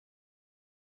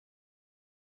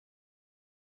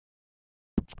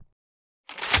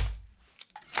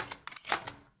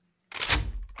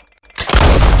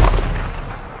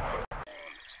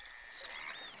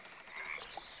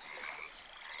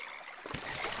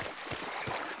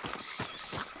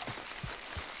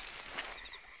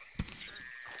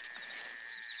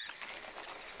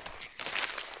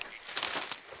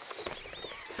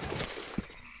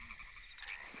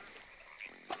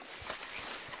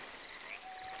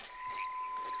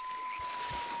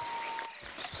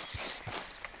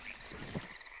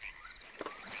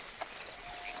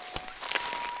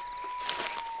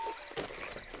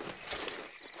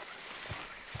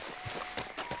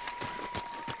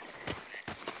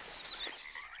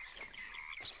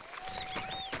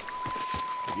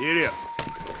Get up.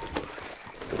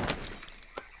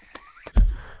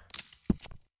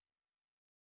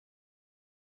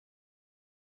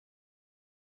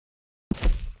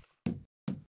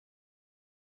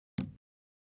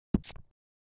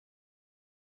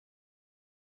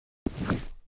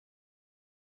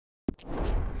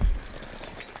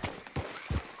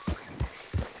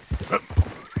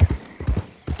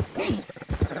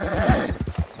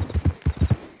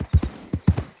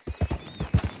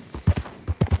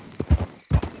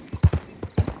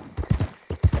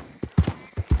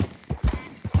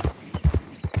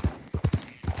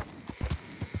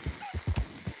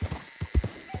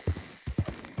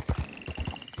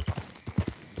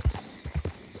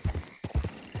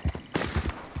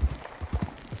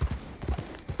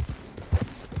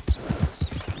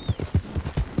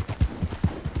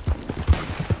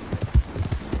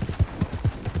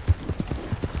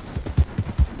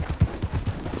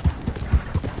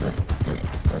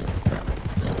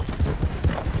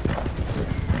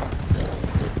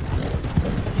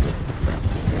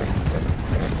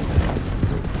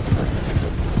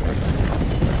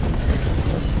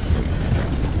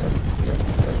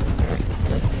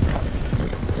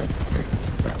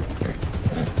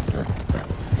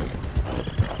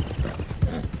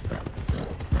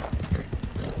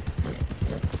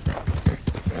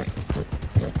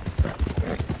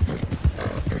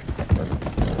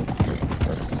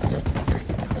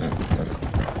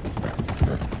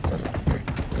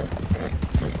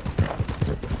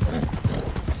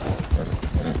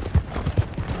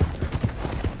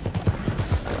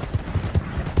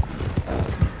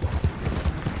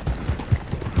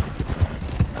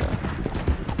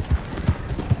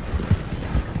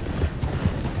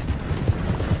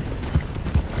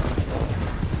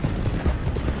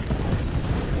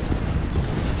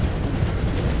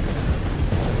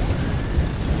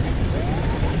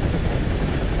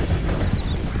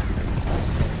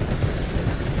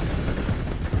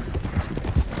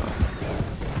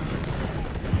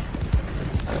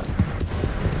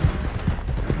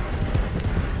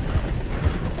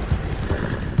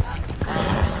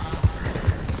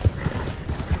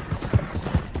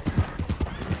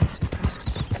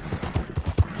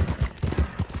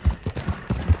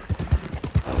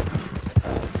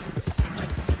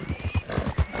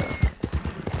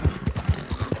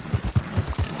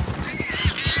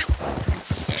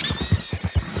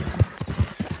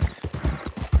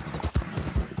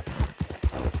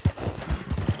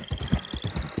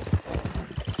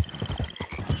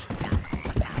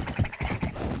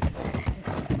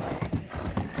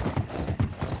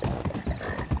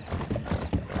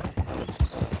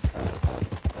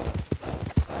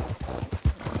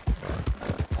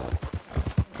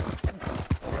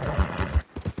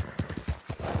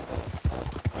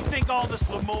 Think all this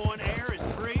Lemoyne air is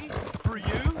free for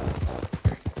you?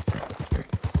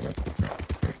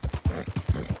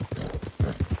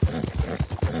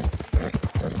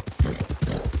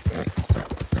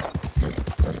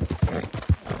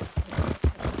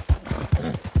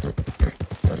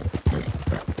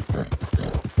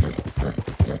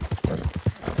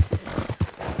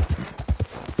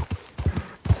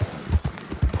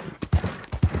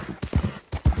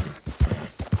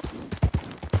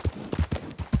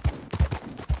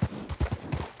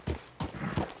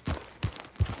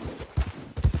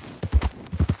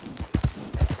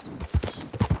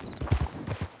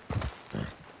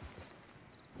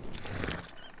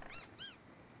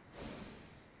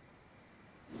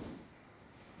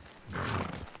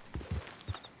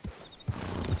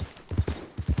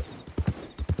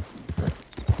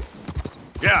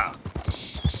 Yeah.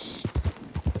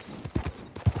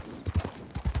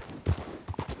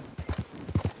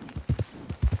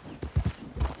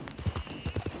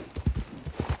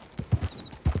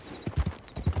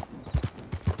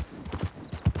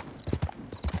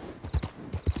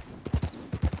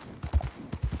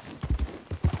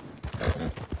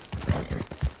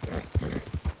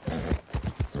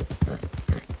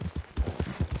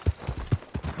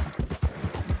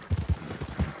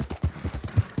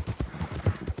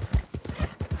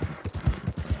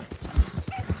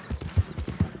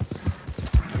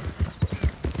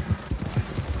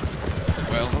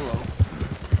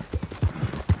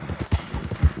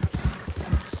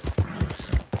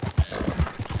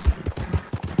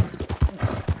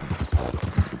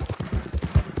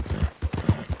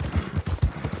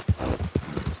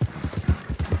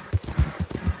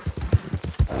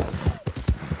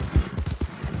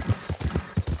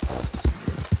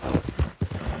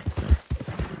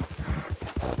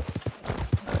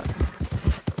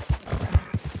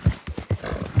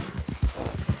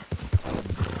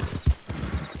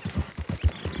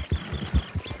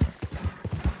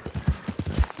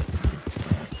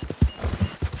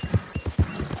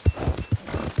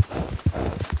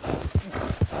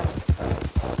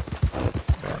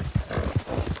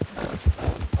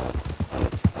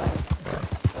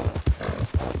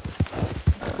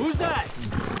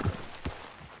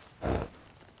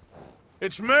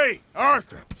 It's me,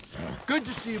 Arthur. Good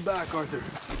to see you back, Arthur.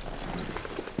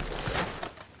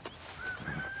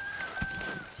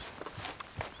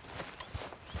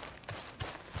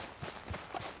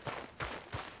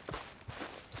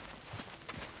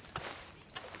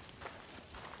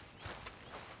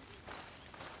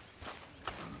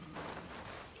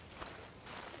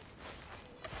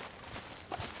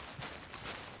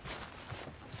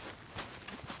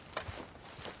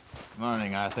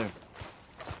 Morning, Arthur.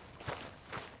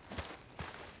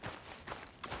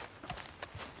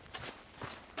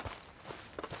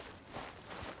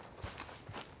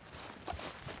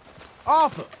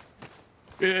 Arthur,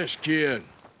 Yes, kid.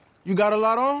 you got a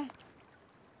lot on?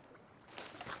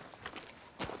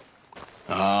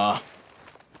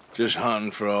 Just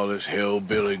hunting for all this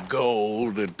hillbilly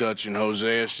gold that Dutch and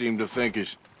Hosea seem to think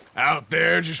is out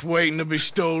there just waiting to be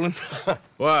stolen.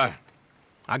 Why?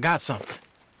 I got something.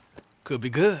 Could be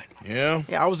good. Yeah?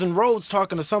 Yeah, I was in Rhodes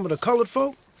talking to some of the colored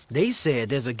folk. They said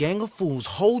there's a gang of fools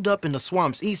holed up in the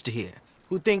swamps east of here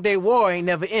who think their war ain't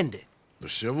never ended. The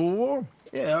Civil War?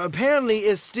 Yeah, apparently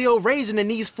it's still raging in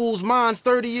these fools' minds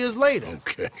 30 years later.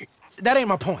 Okay. That ain't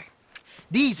my point.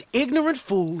 These ignorant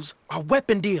fools are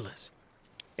weapon dealers.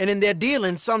 And in their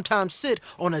dealings sometimes sit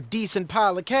on a decent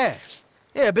pile of cash.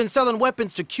 Yeah, been selling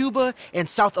weapons to Cuba and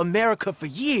South America for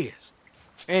years.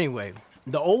 Anyway,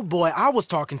 the old boy I was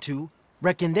talking to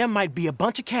reckoned there might be a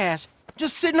bunch of cash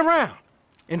just sitting around.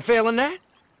 And failing that,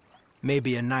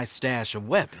 maybe a nice stash of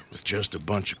weapons. With just a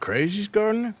bunch of crazies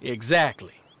guarding it?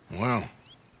 Exactly. Well,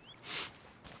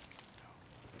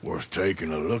 worth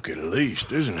taking a look at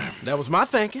least, isn't it? That was my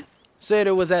thinking. Said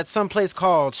it was at some place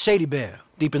called Shady Bear,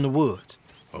 deep in the woods.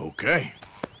 Okay.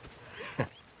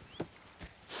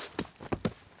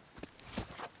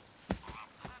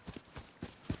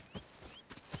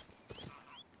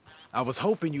 I was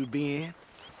hoping you'd be in.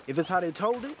 If it's how they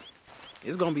told it,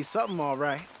 it's gonna be something all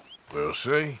right. We'll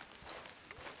see.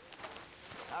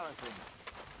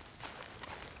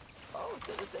 Oh,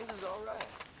 everything is all right.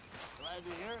 Glad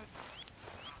to hear it.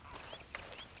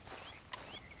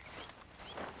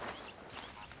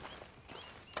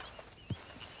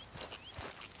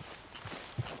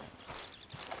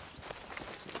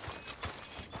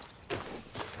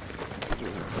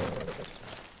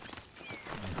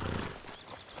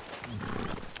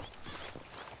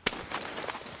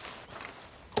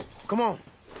 Come on,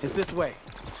 it's this way.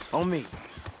 On me.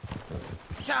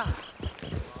 Cha!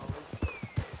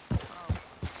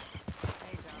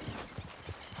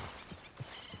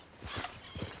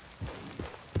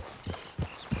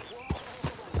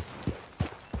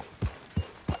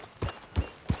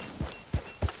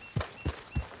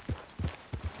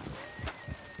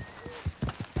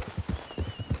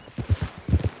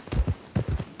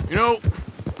 You know,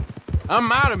 I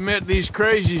might have met these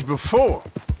crazies before.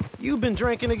 You been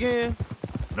drinking again?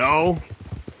 No.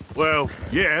 Well,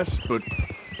 yes, but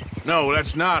no,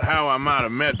 that's not how I might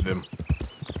have met them.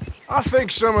 I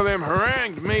think some of them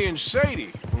harangued me and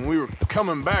Sadie when we were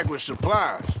coming back with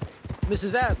supplies.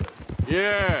 Mrs. Adler.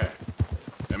 Yeah,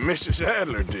 and Mrs.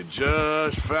 Adler did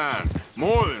just fine.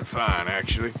 More than fine,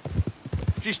 actually.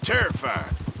 She's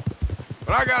terrified.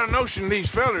 But I got a notion these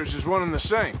fellers is one and the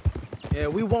same. Yeah,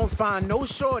 we won't find no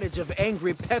shortage of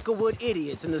angry Peckerwood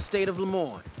idiots in the state of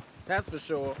Lemoyne. That's for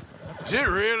sure. Is it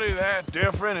really that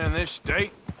different in this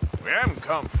state? We haven't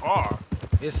come far.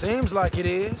 It seems like it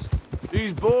is.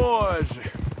 These boys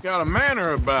got a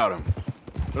manner about them,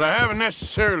 but I haven't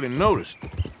necessarily noticed.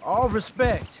 All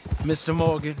respect, Mr.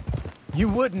 Morgan. You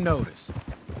wouldn't notice.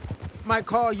 Might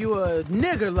call you a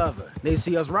nigger lover. They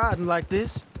see us riding like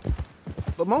this.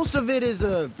 But most of it is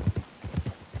a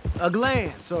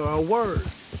glance or a word.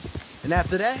 And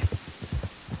after that,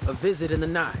 a visit in the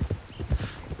night.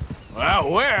 Well,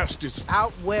 out west, it's...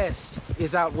 Out west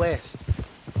is out west.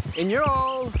 And you're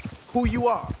all who you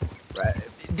are. Right?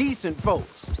 Decent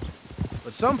folks.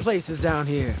 But some places down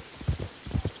here,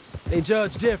 they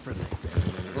judge differently.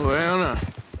 Well, now,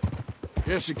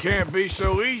 guess it can't be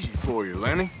so easy for you,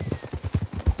 Lenny.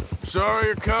 Sorry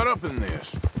you're caught up in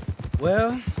this.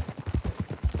 Well,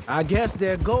 I guess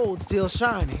their gold's still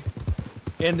shining.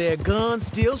 And their guns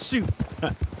still shoot.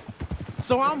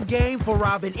 So I'm game for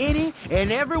robbing any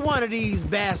and every one of these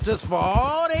bastards for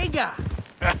all they got.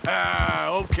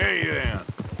 Okay, then.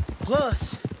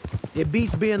 Plus, it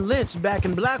beats being lynched back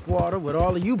in Blackwater with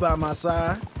all of you by my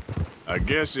side. I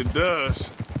guess it does.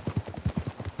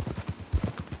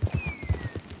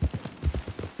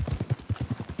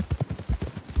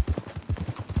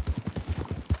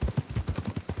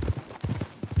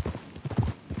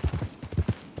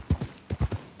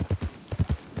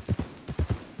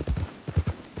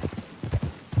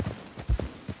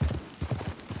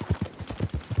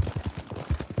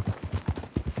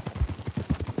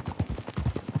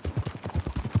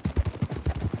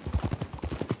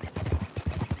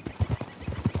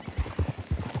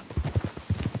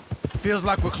 Feels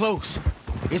like we're close.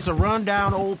 It's a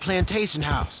rundown old plantation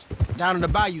house, down in the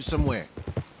bayou somewhere.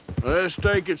 Let's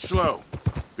take it slow.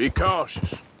 Be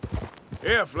cautious.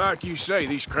 If, like you say,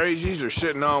 these crazies are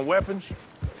sitting on weapons,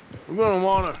 we're gonna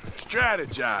want to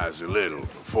strategize a little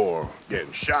before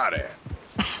getting shot at.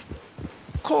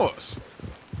 Of course.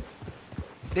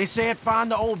 They said find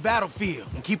the old battlefield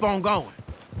and keep on going.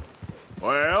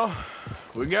 Well,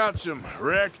 we got some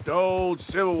wrecked old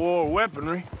Civil War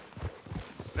weaponry.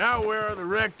 Now where are the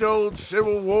wrecked old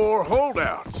Civil War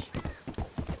holdouts?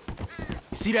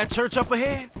 You see that church up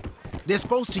ahead? They're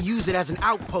supposed to use it as an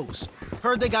outpost.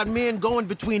 Heard they got men going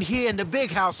between here and the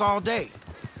big house all day.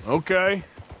 Okay.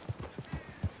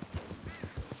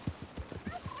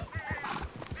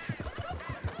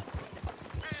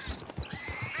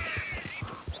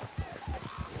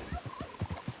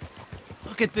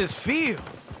 Look at this field.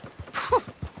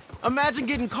 Imagine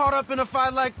getting caught up in a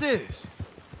fight like this.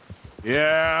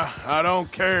 Yeah, I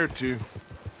don't care to.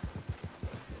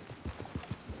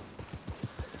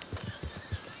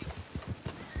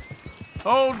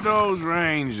 Hold those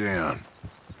reins in.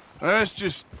 Let's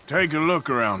just take a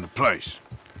look around the place.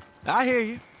 I hear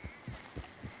you.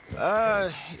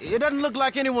 It doesn't look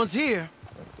like anyone's here.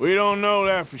 We don't know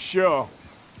that for sure.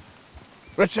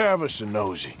 Let's have us a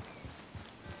nosy.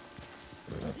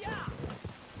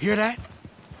 Hear that?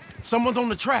 Someone's on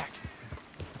the track.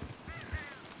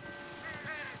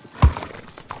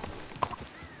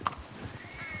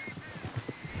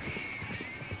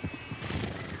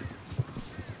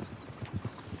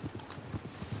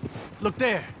 Look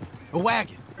there, a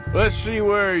wagon. Let's see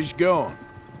where he's going.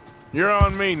 You're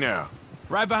on me now.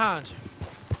 Right behind you.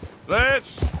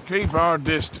 Let's keep our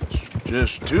distance.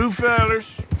 Just two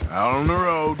fellers out on the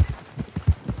road.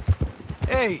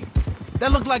 Hey,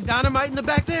 that look like dynamite in the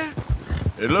back there?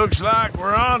 It looks like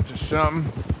we're onto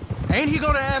something. Ain't he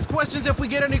gonna ask questions if we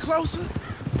get any closer?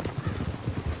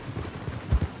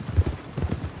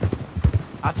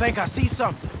 I think I see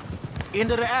something. End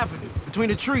of the avenue, between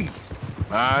the trees.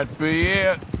 Might be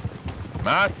it.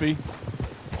 Might be.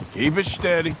 Keep it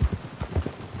steady.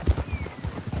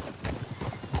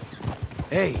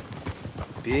 Hey,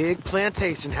 big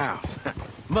plantation house.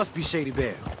 Must be Shady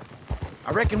Bear.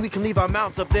 I reckon we can leave our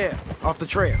mounts up there, off the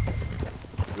trail.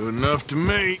 Good enough to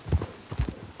me.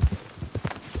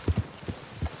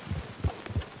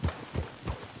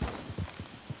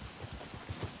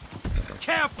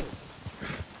 Careful!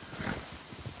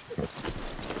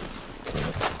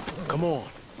 Come on.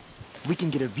 We can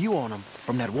get a view on them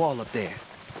from that wall up there.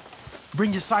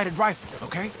 Bring your sighted rifle,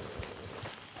 okay?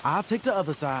 I'll take the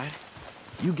other side.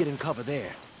 You get in cover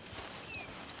there.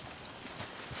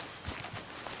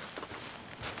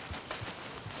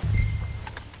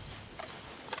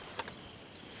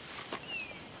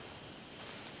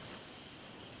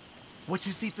 What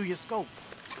you see through your scope?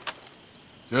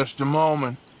 Just a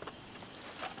moment.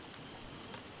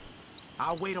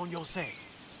 I'll wait on your say.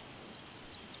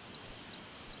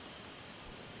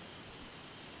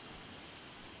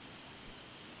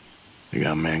 You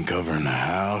got men covering the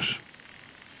house?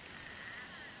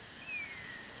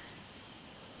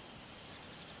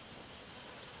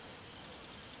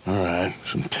 All right,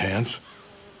 some tents.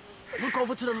 Look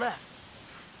over to the left.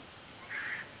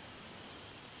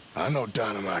 I know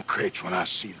dynamite crates when I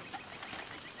see them.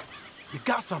 You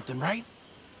got something, right?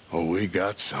 Oh, we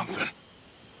got something.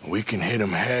 We can hit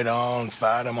them head on,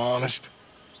 fight them honest.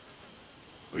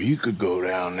 Or you could go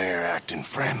down there acting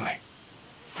friendly.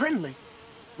 Friendly?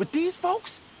 With these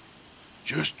folks?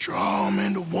 Just draw them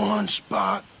into one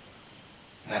spot,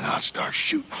 then I'll start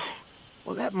shooting.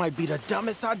 Well, that might be the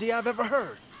dumbest idea I've ever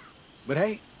heard. But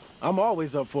hey, I'm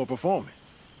always up for a performance.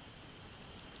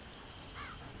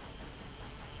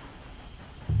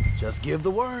 Just give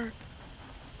the word.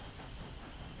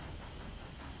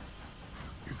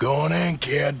 You're going in,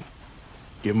 kid.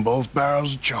 Give them both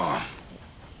barrels a charm.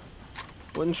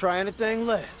 Wouldn't try anything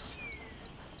less.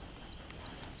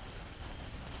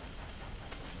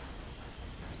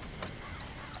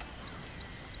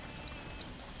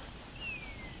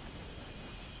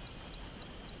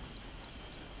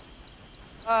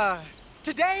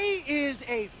 Today is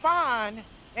a fine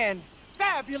and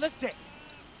fabulous day,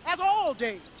 as all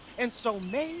days, and so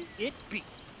may it be.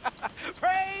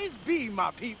 Praise be,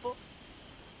 my people.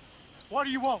 What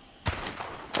do you want?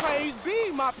 Praise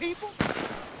be, my people.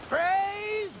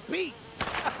 Praise be.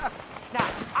 Now,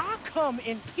 I come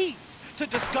in peace to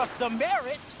discuss the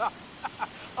merit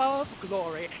of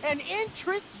glory and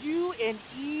interest you in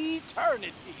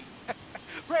eternity.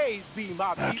 Praise be,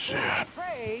 my people. That's it.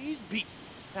 Praise be.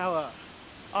 Now,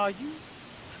 are you?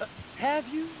 Have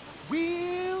you?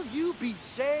 Will you be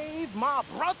saved, my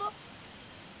brother?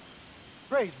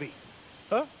 Praise be.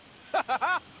 Huh?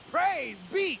 Praise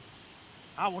be.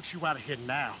 I want you out of here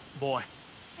now, boy.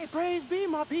 Hey, praise be,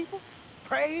 my people.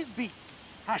 Praise be.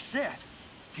 I said,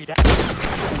 get out.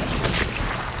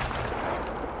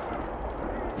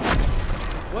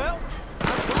 Well,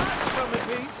 I'm glad to come in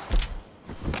peace.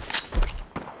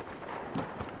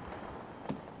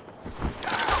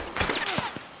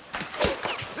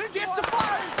 Let's get to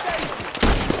fire station.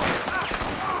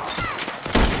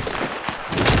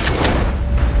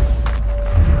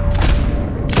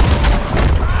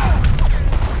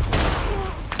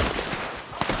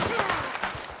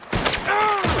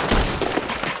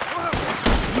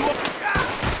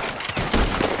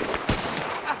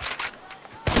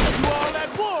 You all at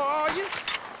war, are you?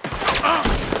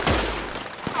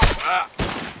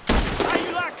 How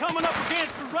you like coming up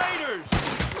against the Raiders?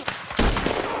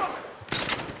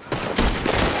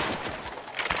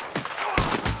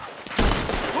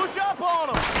 Push up on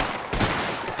them!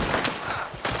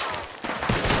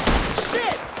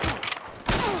 Shit!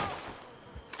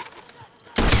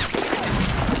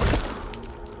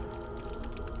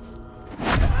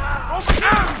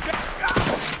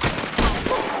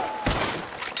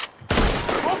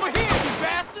 Over here, you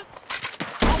bastards!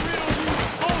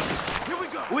 Here we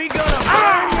go! We gonna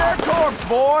burn your corpse,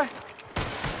 boy!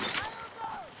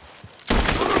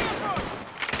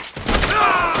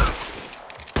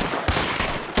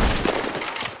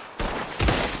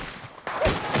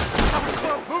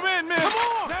 Move in, men! Come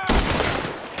on! Now!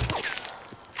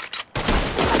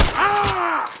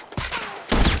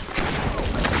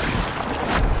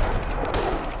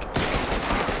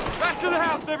 Back to the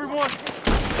house, everyone!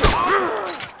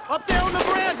 Up there on the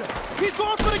veranda! He's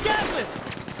going for the Gatling!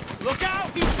 Look out!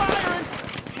 He's firing!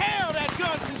 Hell, that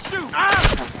gun can shoot!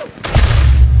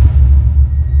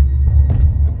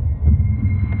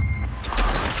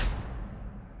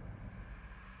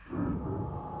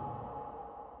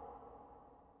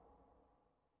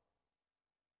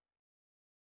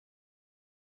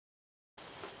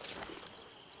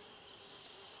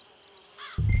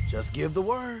 Just give the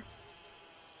word.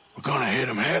 We're gonna hit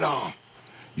them head on.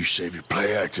 You save your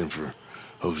play acting for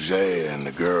Hosea and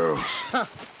the girls.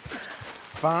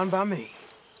 Fine by me.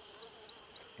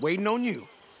 Waiting on you.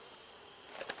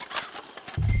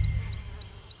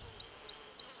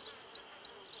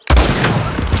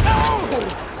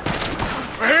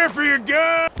 We're here for your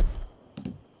gun!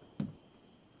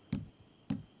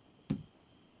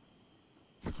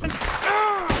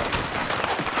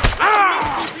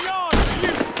 Beyond for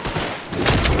you!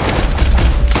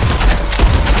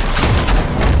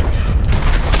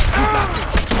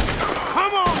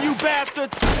 Come on, you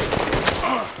bastards!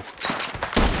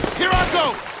 Here I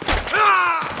go!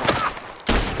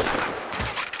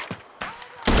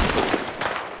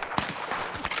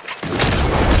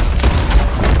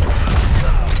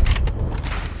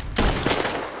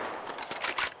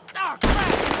 Ah,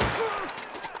 crap!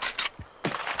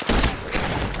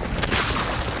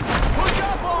 Push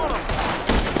up on them!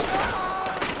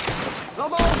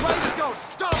 Them old raiders gonna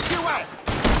stomp you out!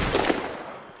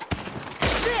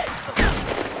 Shit!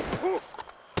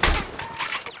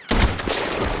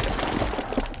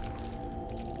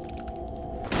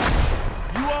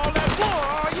 You all at war,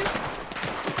 are you?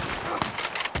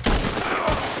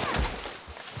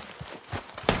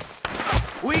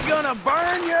 We gonna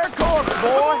burn your corpse,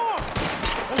 boy!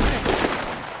 Okay.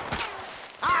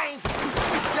 I ain't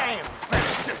damn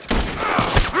bastard.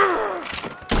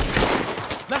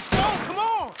 Let's go, come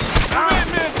on! Move in,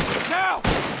 men! Now!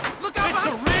 Look out! It's a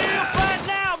real fight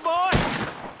now, boy!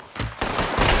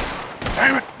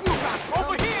 Damn it!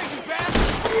 Over here, you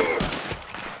bastard!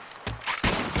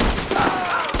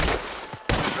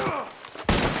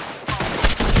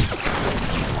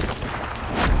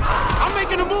 I'm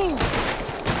making a move!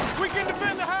 We can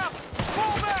defend the house!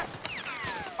 Fall back!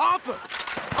 Arthur!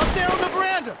 Up there on the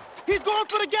veranda! He's going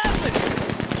for the Gatling!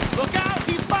 Look out,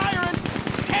 he's firing!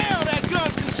 Hell, that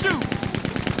gun can shoot!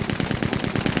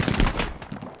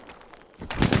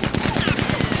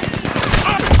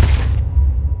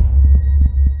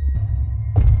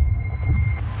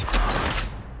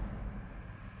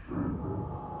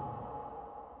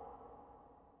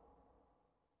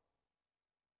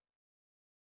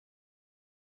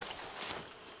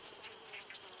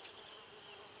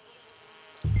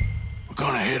 We're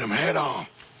gonna hit them head on.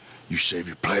 You save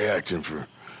your play acting for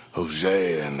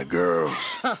Hosea and the girls.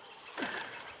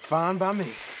 Fine by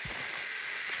me.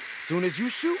 Soon as you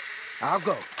shoot, I'll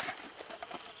go.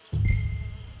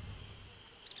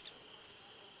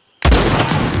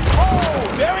 Oh,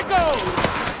 there it goes!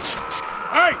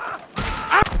 Hey!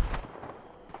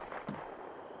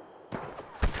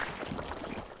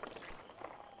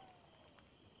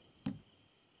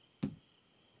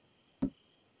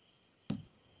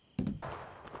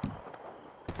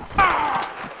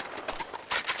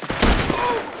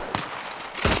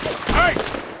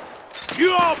 You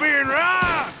all being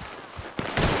robbed!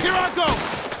 Here I go!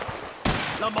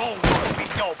 Lamone gonna be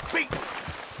your beat.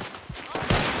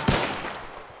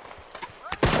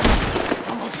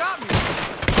 Almost got me.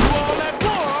 You all at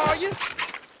war, are you?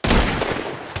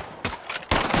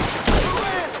 Move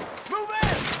in! Move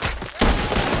in!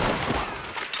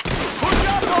 Push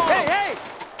up on him! Hey, hey!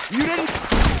 You didn't...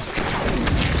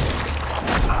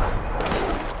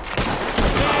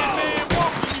 Man,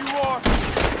 walking you are.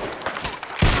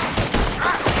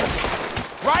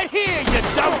 Right here, you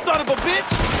dumb son of a bitch!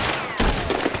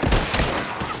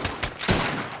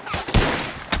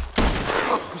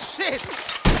 Oh, shit!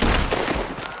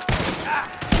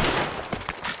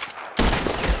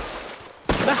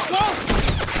 Let's go!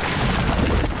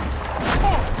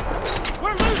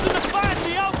 We're losing the fight in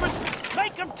the open.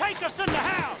 Make them take us in the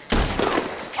house.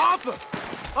 Arthur!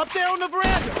 Up there on the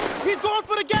veranda! He's going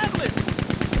for the Gatling!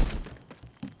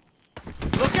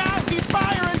 Look out! He's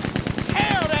firing!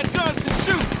 Hell, that gun can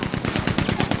shoot!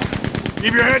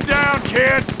 Keep your head down,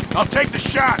 kid. I'll take the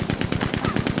shot.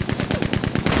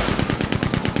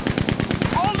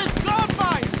 All this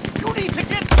gunfire! You need to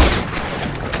get...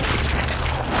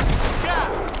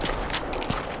 God!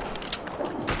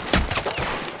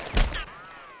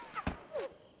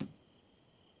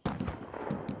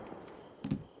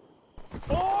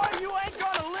 Boy, you ain't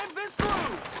gonna live this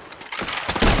through!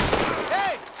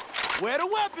 Hey! Where the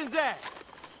weapons at?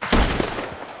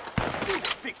 You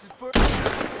fix it for...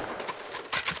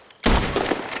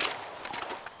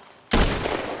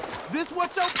 This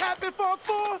what your cap been fought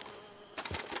for?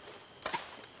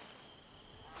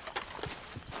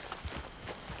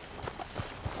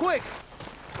 Quick!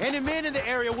 Any men in the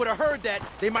area would have heard that.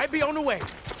 They might be on the way.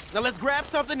 Now let's grab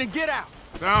something and get out.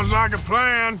 Sounds like a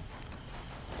plan.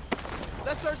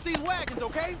 Let's search these wagons,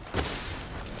 okay?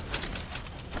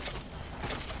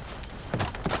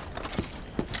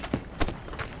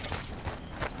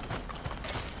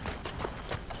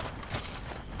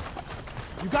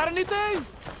 You got anything?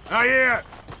 Not yet.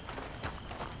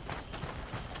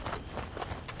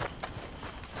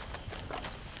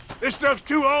 This stuff's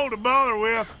too old to bother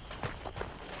with.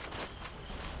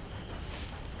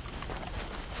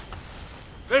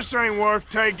 This ain't worth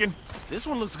taking. This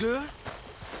one looks good.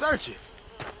 Search it.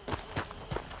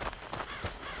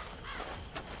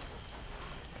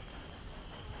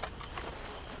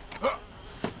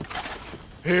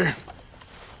 Here.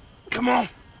 Come on.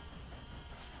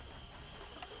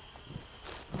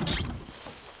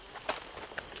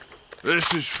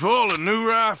 This is full of new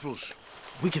rifles.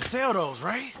 We can sell those,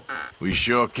 right? We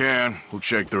sure can. We'll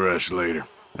check the rest later.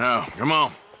 Now, come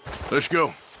on. Let's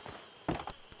go.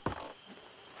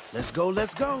 Let's go,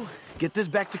 let's go. Get this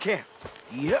back to camp.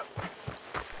 Yep.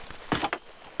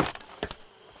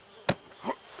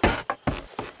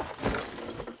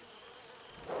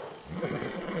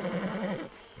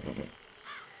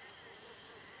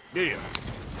 Yeah.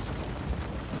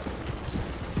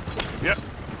 Yep.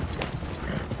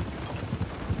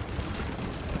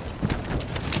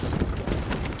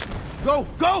 Go,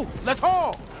 go! Let's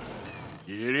haul!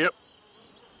 Giddy up.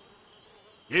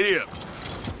 Giddy up.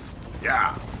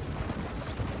 Yeah.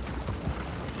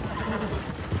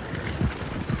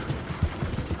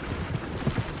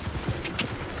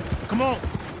 Come on.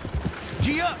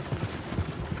 G up.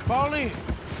 Fall in.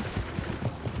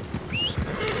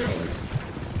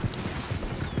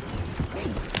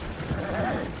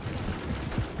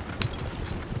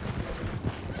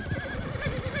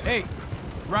 Hey,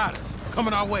 riders,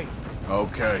 coming our way.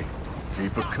 Okay.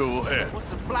 Keep a cool head.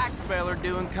 What's a black feller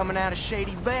doing coming out of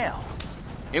Shady Belle?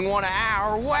 In one of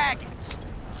our wagons?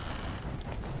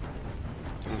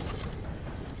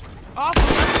 Awesome,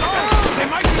 let's go! They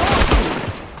might be awesome!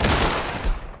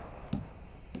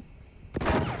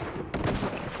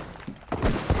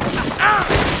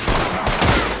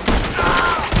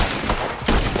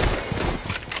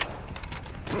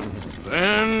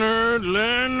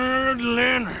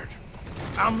 Leonard.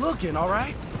 I'm looking, all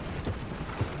right?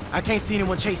 I can't see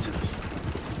anyone chasing us.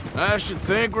 I should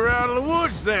think we're out of the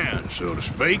woods then, so to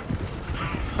speak.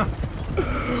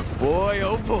 Boy,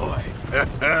 oh boy.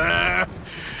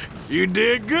 You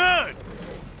did good.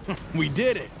 We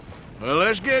did it. Well,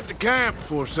 let's get to camp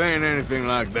before saying anything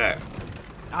like that.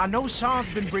 I know Sean's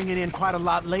been bringing in quite a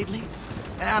lot lately,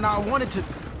 and I wanted to...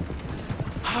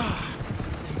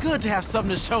 It's good to have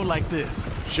something to show like this.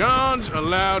 Sean's a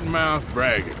loudmouth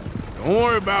braggart. Don't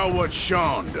worry about what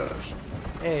Sean does.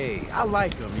 Hey, I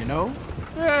like him, you know?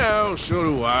 Yeah, well, so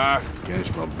do I,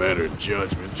 against my better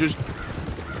judgment. Just,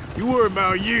 you worry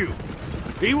about you.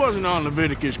 He wasn't on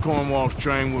Leviticus Cornwall's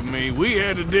train with me. We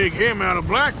had to dig him out of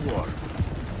Blackwater.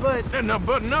 But...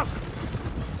 But nothing.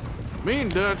 Me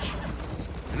and Dutch,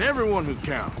 and everyone who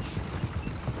counts.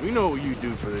 We know what you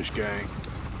do for this gang.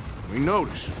 We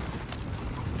notice.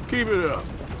 Keep it up.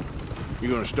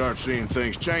 You're gonna start seeing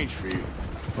things change for you.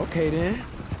 Okay, then.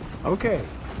 Okay.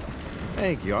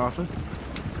 Thank you, Arthur.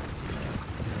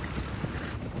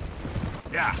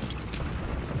 Yeah.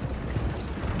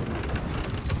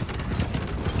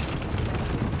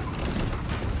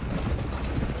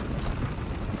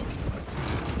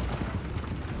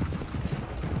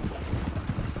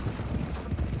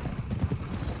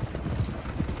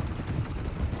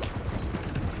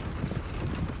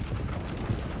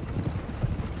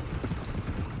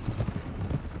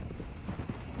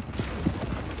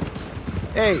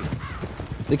 Hey,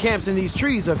 the camp's in these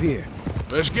trees up here.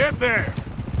 Let's get there.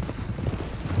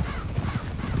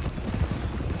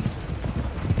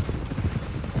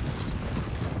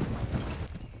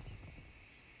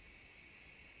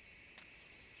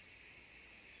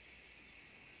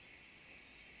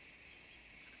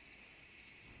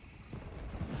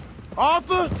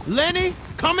 Arthur, Lenny,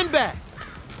 coming back.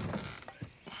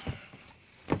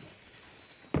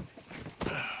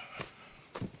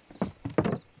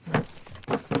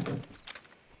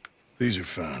 These are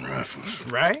fine rifles.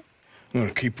 Right? I'm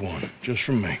gonna keep one, just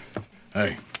for me.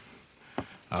 Hey,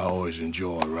 I always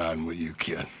enjoy riding with you,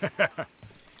 kid.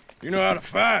 You know how to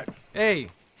fight. Hey,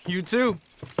 you too.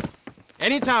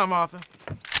 Anytime, Arthur.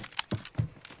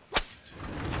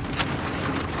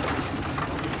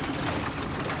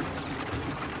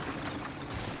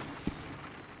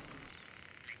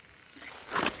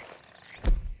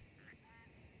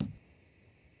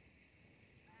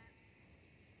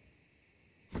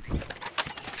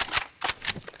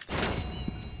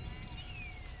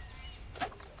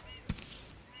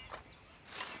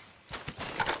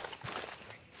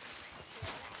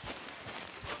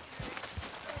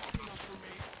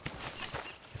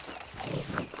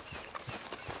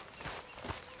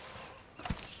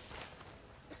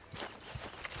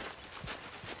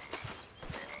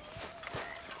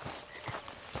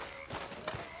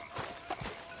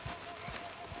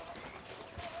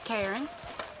 Karen?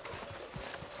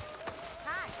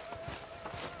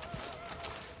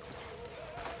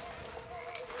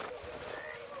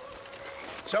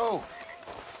 So,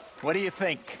 what do you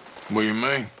think What do you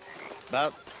mean?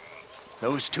 about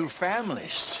those two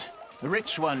families? The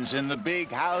rich ones in the big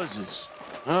houses.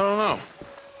 I don't know.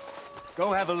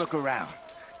 Go have a look around.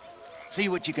 See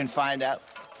what you can find out.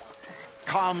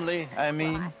 Calmly, I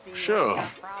mean. Sure.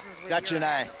 Dutch and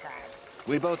I,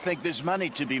 we both think there's money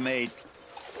to be made.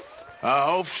 I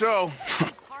hope so.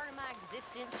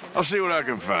 I'll see what I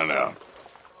can find out.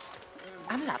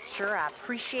 I'm not sure I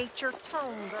appreciate your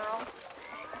tone, girl. Well,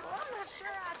 I'm not sure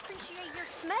I appreciate your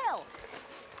smell.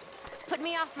 It's putting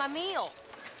me off my meal.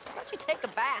 Why don't you take a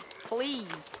bath,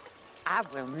 please? I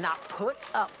will not put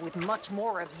up with much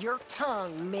more of your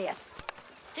tongue, miss.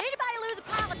 Did anybody lose a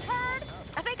pile of turd?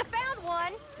 I think I found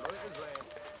one.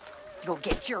 You'll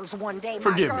get yours one day, my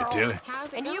Forgive me, girl. Tilly.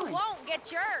 And you won't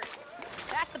get yours.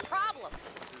 That's the problem.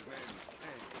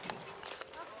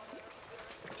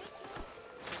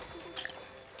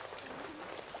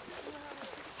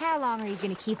 How long are you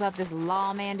gonna keep up this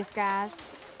lawman disguise?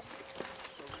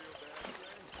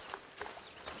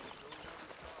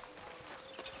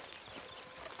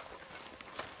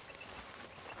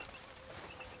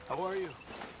 How are you?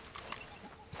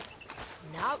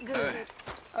 Not good.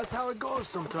 That's how it goes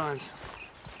sometimes.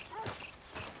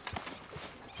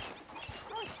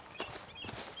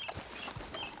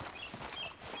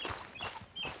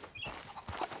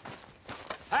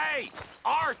 Hey,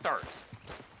 Arthur!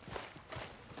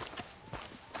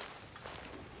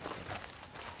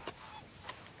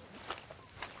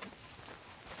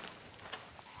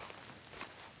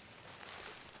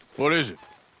 What is it?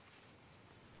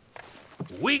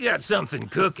 We got something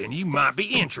cooking you might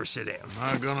be interested in. Am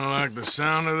I gonna like the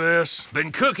sound of this?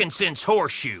 Been cooking since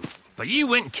Horseshoe, but you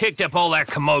went and kicked up all that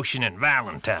commotion in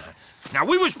Valentine. Now,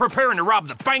 we was preparing to rob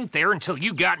the bank there until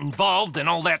you got involved in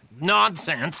all that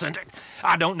nonsense, and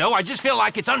I don't know, I just feel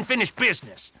like it's unfinished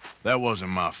business. That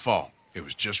wasn't my fault. It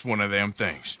was just one of them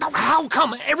things. How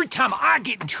come every time I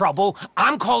get in trouble,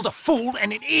 I'm called a fool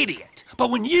and an idiot? But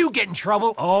when you get in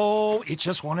trouble, oh, it's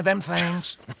just one of them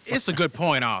things. It's a good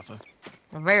point, Arthur.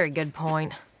 A very good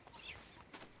point.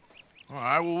 All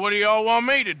right, well, what do y'all want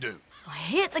me to do?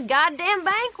 Hit the goddamn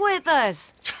bank with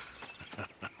us.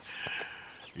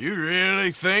 You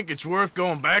really think it's worth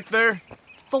going back there?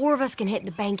 4 of us can hit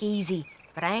the bank easy,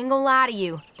 but I ain't gonna lie to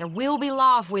you. There will be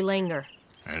law if we linger.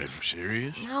 And if we're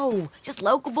serious? No, just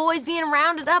local boys being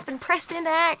rounded up and pressed into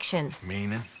action.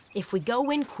 Meaning? If we go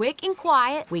in quick and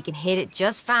quiet, we can hit it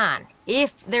just fine.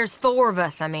 If there's 4 of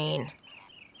us, I mean.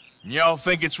 Y'all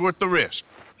think it's worth the risk?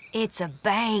 It's a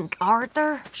bank,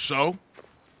 Arthur. So?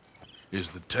 Is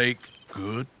the take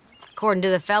good? According to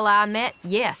the fella I met,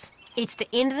 yes. It's the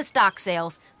end of the stock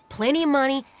sales. Plenty of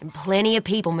money and plenty of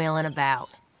people milling about.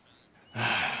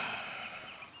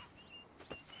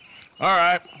 All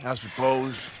right, I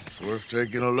suppose it's worth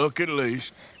taking a look at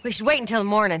least. We should wait until the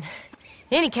morning.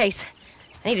 In any case,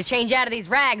 I need to change out of these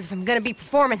rags if I'm gonna be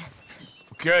performing.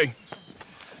 Okay.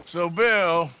 So,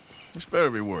 Bill, this better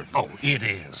be worth it. Oh, it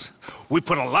is. We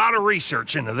put a lot of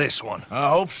research into this one. I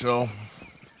hope so.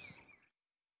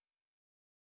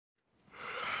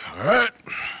 All right.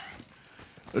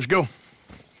 Let's go.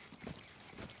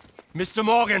 Mr.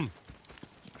 Morgan,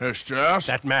 Herr Strauss?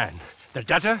 that man, the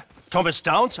debtor, Thomas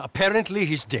Downs, apparently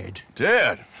he's dead.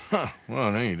 Dead? Huh.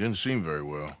 Well, he didn't seem very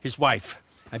well. His wife,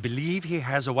 I believe he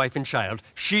has a wife and child.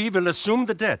 She will assume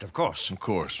the debt, of course. Of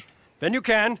course. When you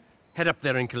can, head up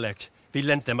there and collect. We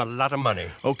lent them a lot of money.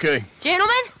 Okay.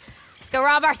 Gentlemen, let's go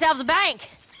rob ourselves a bank.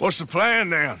 What's the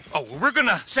plan, then? Oh, we're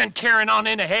gonna send Karen on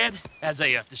in ahead as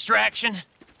a distraction.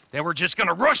 Then we're just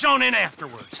gonna rush on in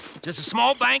afterwards. Just a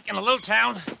small bank in a little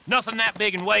town. Nothing that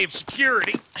big in way of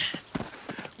security.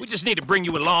 We just need to bring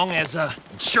you along as a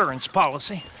insurance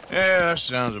policy. Yeah, that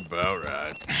sounds about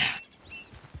right.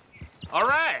 All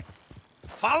right.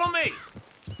 Follow me.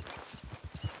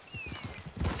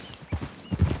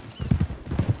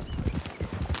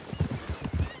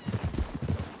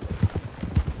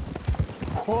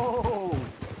 Whoa!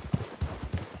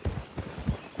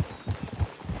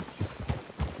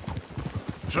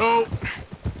 So,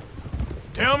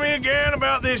 tell me again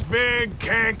about this big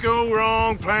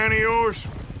can't-go-wrong plan of yours.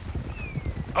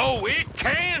 Oh, it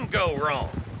can go wrong.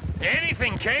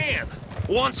 Anything can,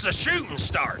 once the shooting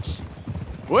starts.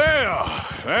 Well,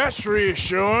 that's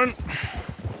reassuring.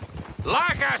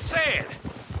 Like I said,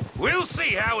 we'll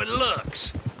see how it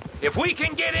looks. If we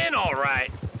can get in all right,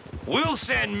 we'll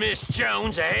send Miss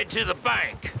Jones ahead to the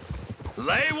bank.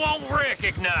 They won't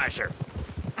recognize her.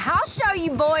 I'll show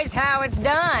you boys how it's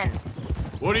done.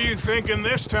 What are you thinking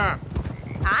this time?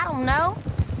 I don't know.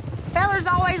 Fellers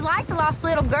always liked the lost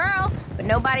little girl, but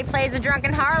nobody plays a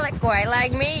drunken harlot quite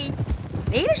like me.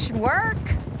 It should work.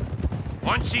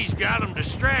 Once she's got them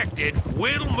distracted,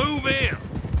 we'll move in.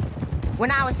 When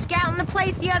I was scouting the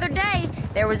place the other day,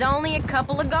 there was only a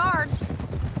couple of guards.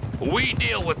 We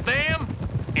deal with them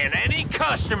and any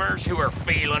customers who are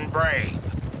feeling brave.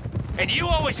 And you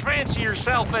always fancy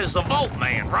yourself as the Vault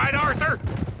Man, right, Arthur?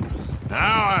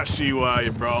 Now I see why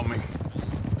you brought me.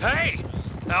 Hey,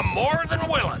 I'm more than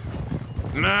willing.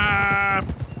 Nah,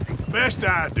 best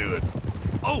I do it.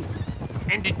 Oh,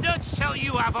 and did Dutch tell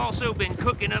you I've also been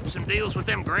cooking up some deals with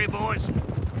them Gray Boys?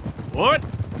 What?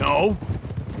 No.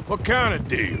 What kind of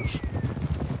deals?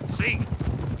 See,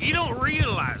 you don't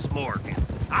realize, Morgan.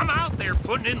 I'm out there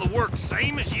putting in the work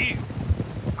same as you.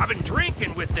 I've been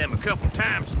drinking with them a couple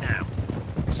times now.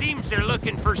 Seems they're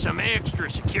looking for some extra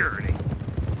security.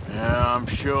 Yeah, I'm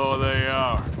sure they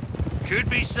are. Could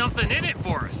be something in it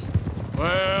for us.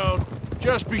 Well,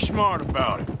 just be smart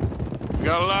about it. We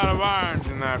got a lot of irons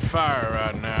in that fire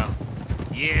right now.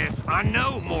 Yes, I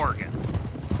know, Morgan.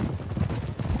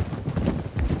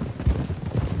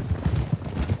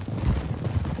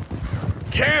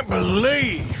 Can't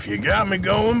believe you got me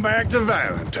going back to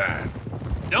Valentine.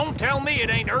 Don't tell me it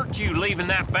ain't hurt you leaving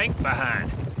that bank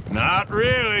behind. Not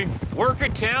really. Work a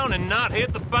town and not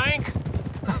hit the bank?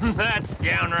 That's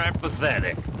downright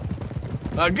pathetic.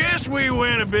 I guess we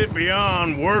went a bit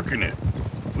beyond working it.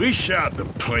 We shot the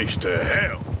place to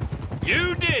hell.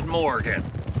 You did, Morgan.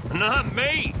 Not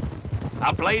me.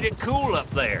 I played it cool up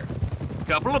there.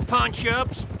 Couple of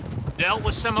punch-ups, dealt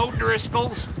with some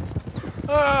O'Driscolls.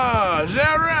 Ah, is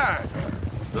that right?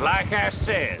 Like I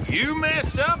said, you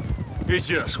mess up, it's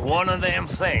just one of them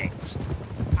things.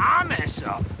 I mess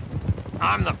up,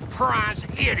 I'm the prize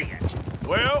idiot.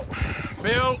 Well,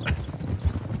 Bill,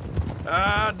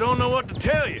 I don't know what to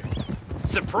tell you.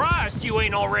 Surprised you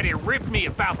ain't already ripped me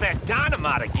about that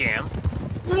dynamite again.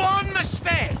 One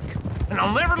mistake, and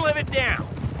I'll never live it down.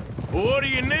 What do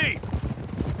you need?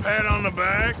 Pat on the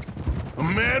back? A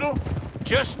medal?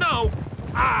 Just know,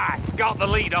 I got the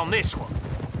lead on this one.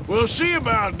 We'll see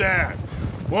about that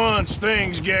once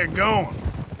things get going.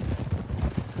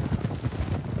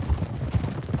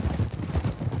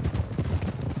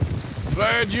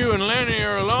 Glad you and Lenny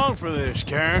are along for this,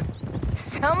 Karen.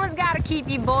 Someone's got to keep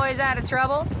you boys out of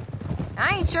trouble.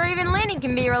 I ain't sure even Lenny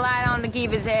can be relied on to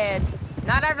keep his head.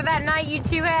 Not after that night you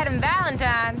two had in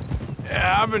Valentine.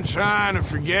 Yeah, I've been trying to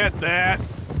forget that.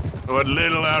 What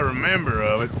little I remember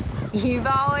of it. You've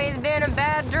always been a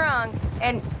bad drunk.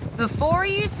 And before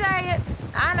you say it,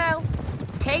 I know.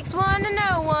 takes one to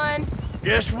know one.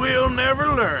 Guess we'll never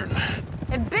learn.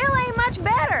 And Bill ain't much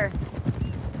better.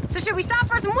 So should we stop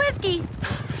for some whiskey?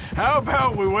 How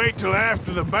about we wait till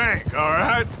after the bank, all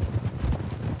right?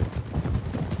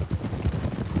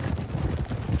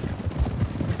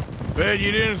 Bet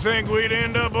you didn't think we'd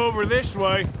end up over this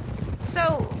way.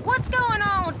 So, what's going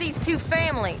on with these two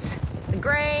families? The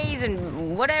Grays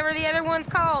and whatever the other one's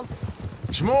called?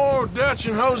 It's more Dutch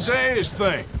and Hosea's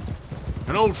thing.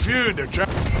 An old feud they're trying...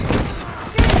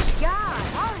 Good God,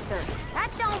 Arthur, that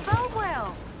don't bode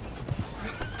well.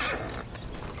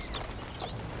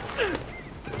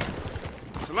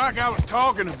 So like I was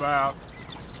talking about,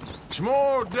 it's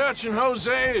more Dutch and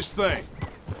Hosea's thing.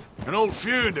 An old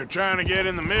feud they're trying to get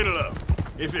in the middle of.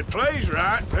 If it plays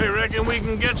right, they reckon we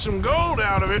can get some gold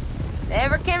out of it.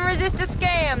 Never can resist a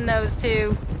scam, those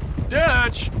two.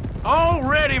 Dutch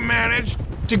already managed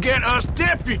to get us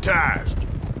deputized.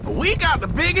 We got the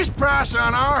biggest price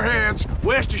on our heads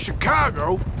west of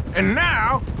Chicago, and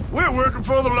now we're working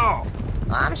for the law.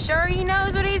 I'm sure he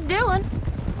knows what he's doing.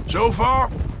 So far,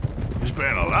 there's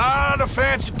been a lot of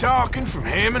fancy talking from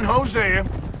him and Hosea,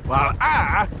 while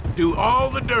I do all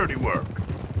the dirty work.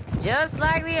 Just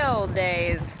like the old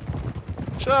days.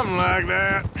 Something like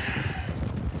that.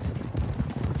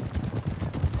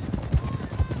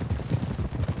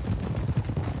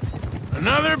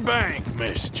 Another bank,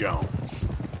 Miss Jones.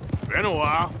 Been a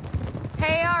while.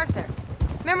 Hey, Arthur.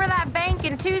 Remember that bank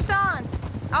in Tucson?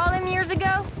 All them years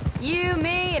ago? You,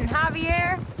 me, and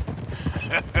Javier?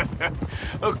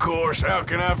 Of course, how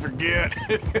can I forget?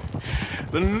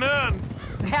 The nun.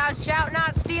 Thou shalt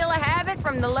not steal a habit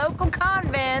from the local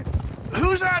convent.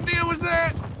 Whose idea was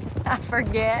that? I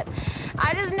forget.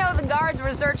 I just know the guards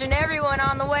were searching everyone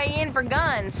on the way in for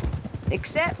guns.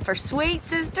 Except for sweet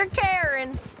Sister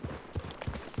Karen.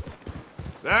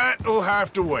 That'll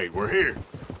have to wait. We're here.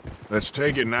 Let's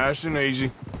take it nice and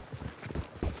easy.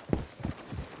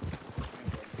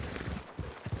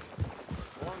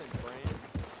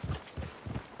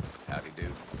 Howdy do.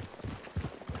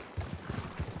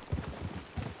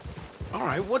 All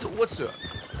right, what's up?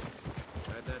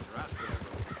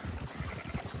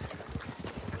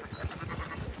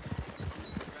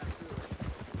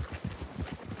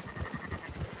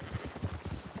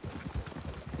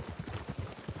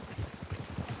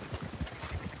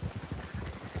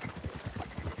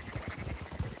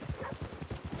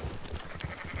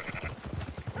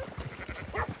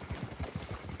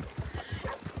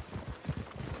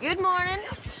 Good morning.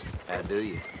 How do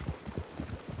you?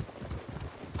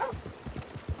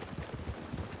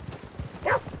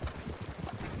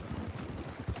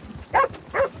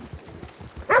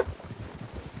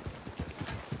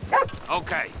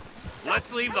 Okay,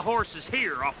 let's leave the horses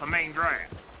here off the main drag.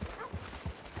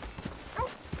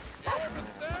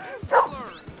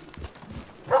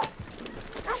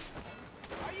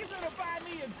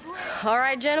 All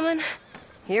right, gentlemen.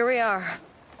 Here we are.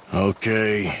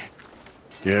 Okay.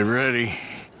 Get ready.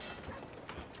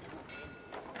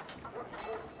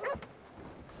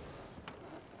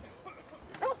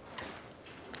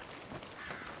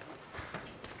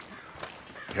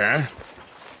 Karen,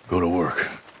 go to work.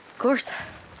 Of course.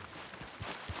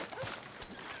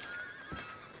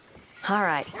 All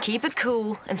right, keep it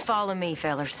cool and follow me,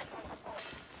 fellers.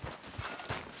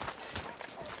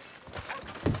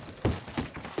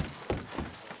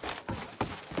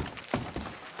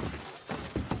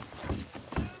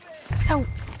 So,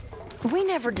 we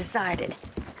never decided.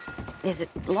 Is it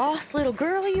lost little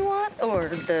girl you want, or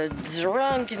the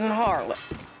drunken harlot?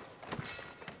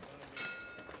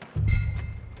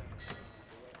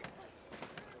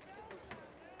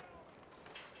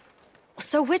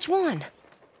 So which one?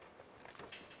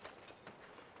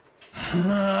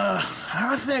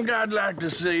 I think I'd like to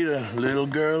see the little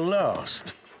girl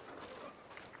lost.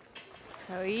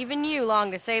 So even you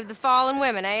long to save the fallen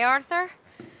women, eh, Arthur?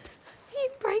 You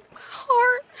break my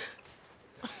heart.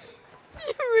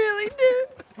 You really do.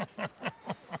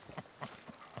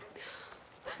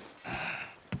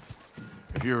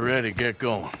 If you're ready, get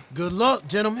going. Good luck,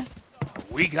 gentlemen.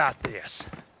 We got this.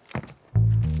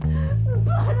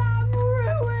 But I'm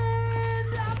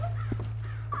ruined.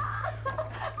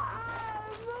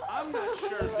 I'm not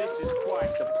sure this is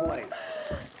quite the place.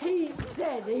 He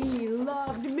said he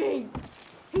loved me.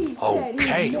 He said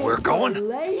Okay, he we're meant going? a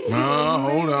lady No,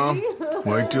 with hold on. me.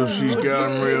 Wait till she's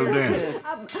got him reeled in.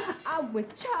 I'm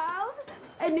with child,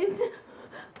 and it's.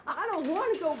 I don't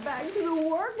want to go back to the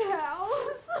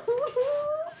workhouse.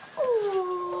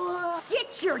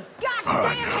 Get your goddamn All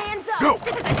right, now, hands up! go.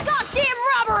 This is a goddamn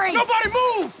robbery! Nobody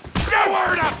move! Get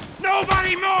word up!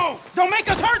 Nobody move! Don't make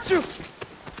us hurt you!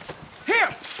 Here,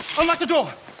 unlock the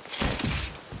door.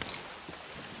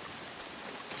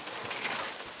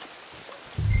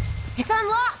 It's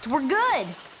unlocked. We're good.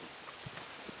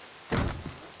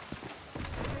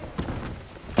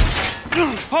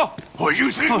 Oh, you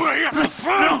think we're here for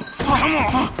fun? Come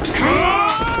on.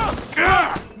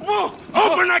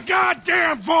 Open the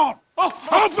goddamn vault!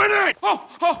 Open it!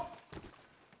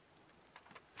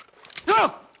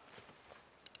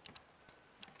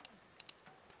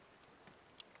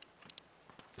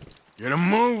 Get a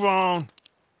move on.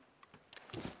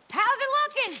 How's it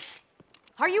looking?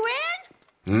 Are you in?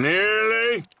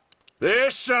 Nearly.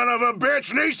 This son of a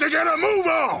bitch needs to get a move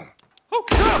on!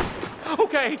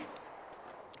 Okay.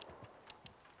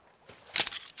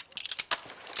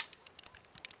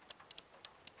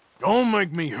 Don't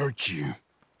make me hurt you.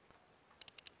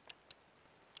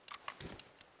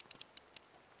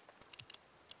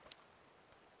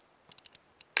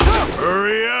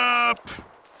 Hurry up!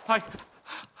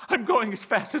 I'm going as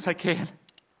fast as I can.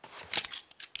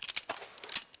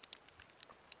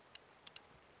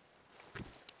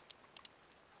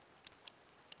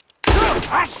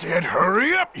 I said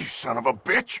hurry up, you son of a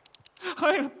bitch!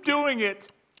 I am doing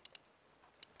it.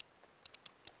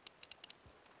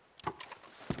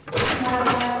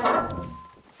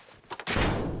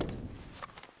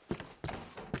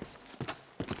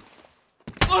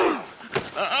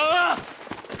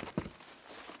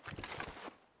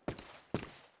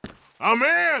 I'm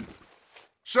in!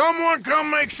 Someone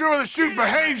come make sure the chute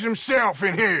behaves himself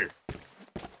in here!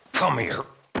 Come here.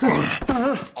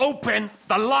 Open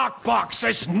the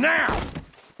lockboxes now!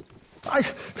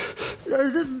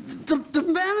 The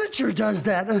manager does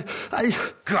that.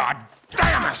 God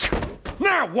damn it!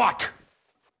 Now what?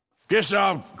 Guess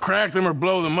I'll crack them or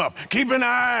blow them up. Keep an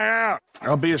eye out.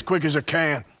 I'll be as quick as I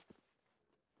can.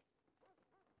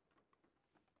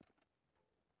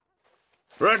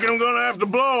 Reckon I'm gonna have to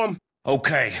blow them.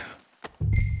 Okay.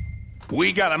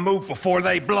 We gotta move before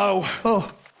they blow.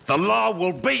 The law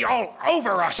will be all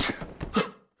over us.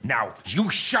 Now, you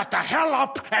shut the hell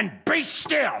up and be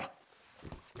still.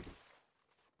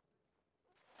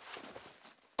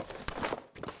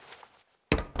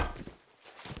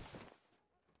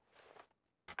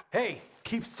 Hey,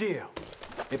 keep still.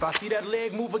 If I see that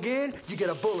leg move again, you get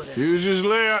a bullet in it. Fuse is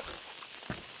lit.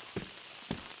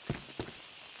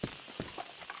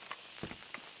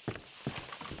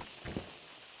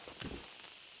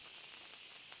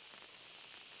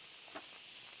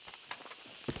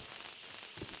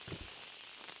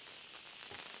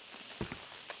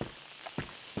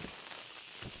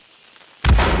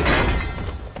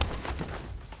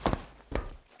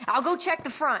 I'll go check the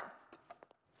front.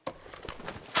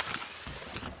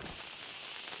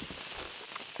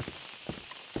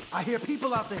 I hear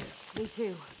people out there. Me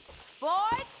too.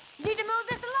 Boys, you need to move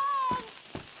this along.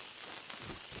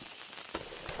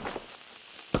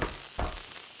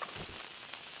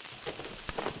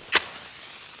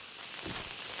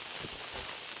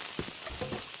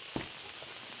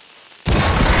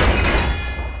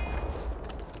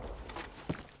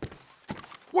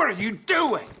 What are you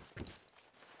doing?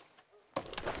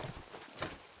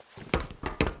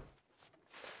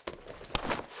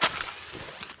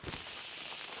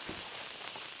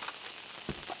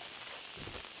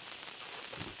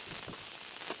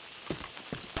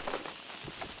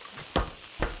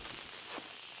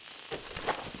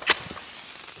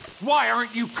 Why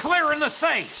aren't you clearing the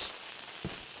safes?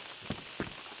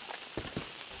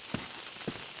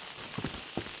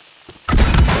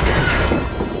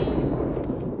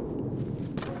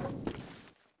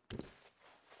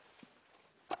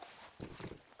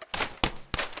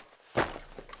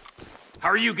 How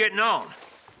are you getting on?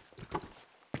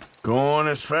 Going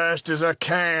as fast as I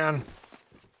can.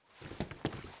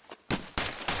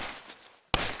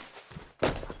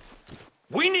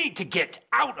 We need to get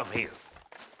out of here.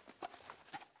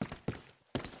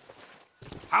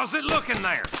 How's it looking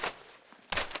there?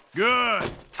 Good.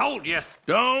 Told you.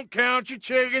 Don't count your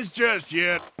chickens just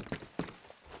yet.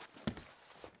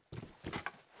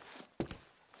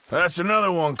 That's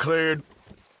another one cleared.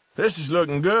 This is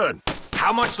looking good.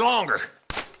 How much longer?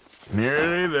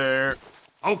 Nearly there.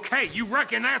 Okay, you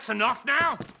reckon that's enough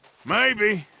now?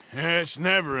 Maybe. It's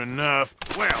never enough.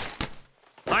 Well,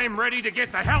 I'm ready to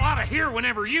get the hell out of here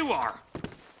whenever you are.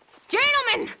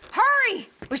 Gentlemen, hurry!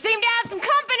 We seem to have some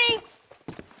company.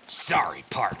 Sorry,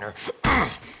 partner.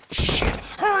 Shit,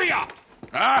 hurry up!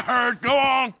 I heard. Go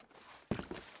on.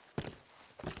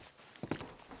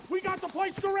 We got the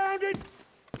place surrounded.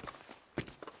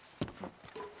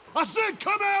 I said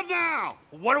come out now!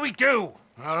 What do we do?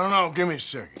 I don't know. Give me a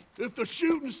second. If the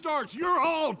shooting starts, you're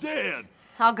all dead.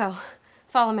 I'll go.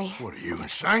 Follow me. What are you,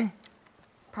 insane?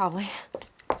 Probably.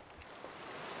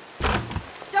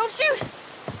 Don't shoot!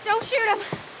 Don't shoot him!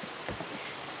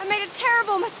 I made a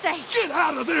terrible mistake. Get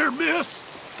out of there, miss!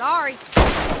 Sorry.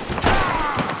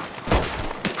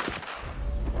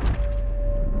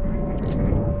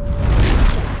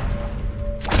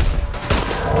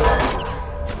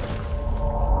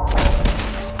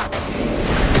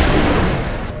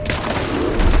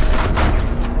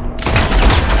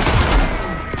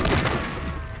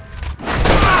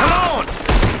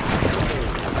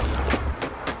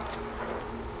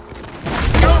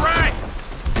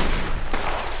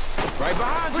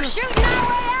 We're shooting our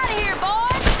way out of here,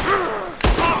 boys!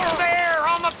 Up there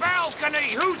on the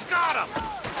balcony! Who's got him?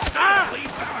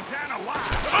 Leave Valentine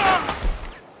alive!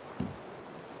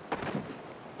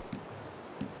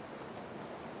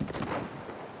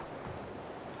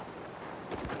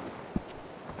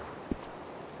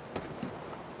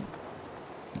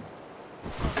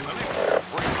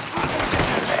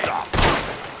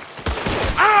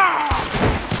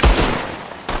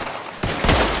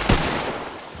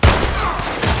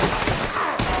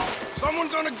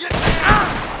 Someone's gonna get me!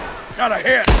 Got a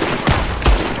hit!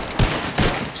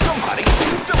 Somebody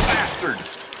shoot the bastard!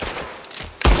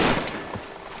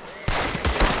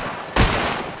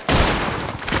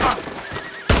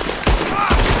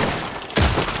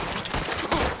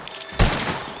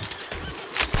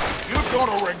 You're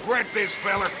gonna regret this,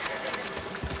 fella.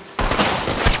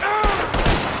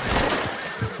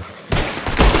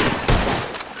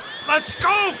 Let's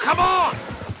go! Come on!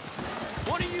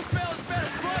 One of you fellas better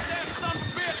run that son of a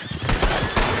bitch!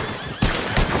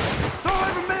 Throw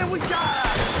every man we got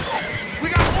out! We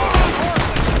got war on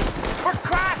horses! For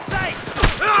Christ's sakes!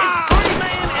 It's 3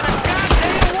 men and a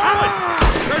goddamn woman!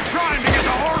 They're trying to get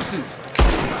the horses!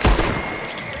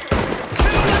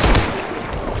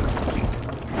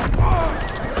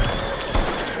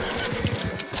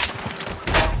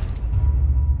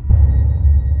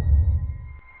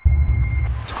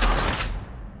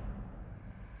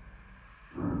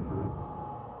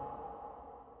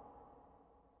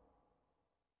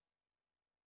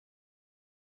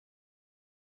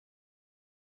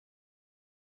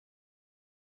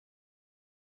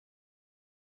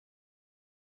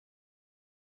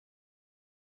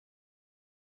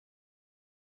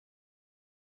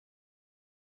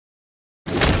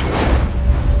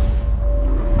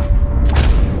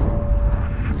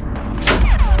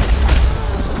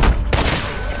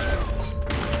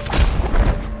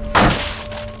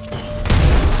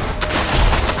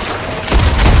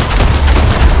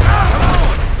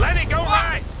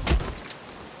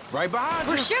 Right behind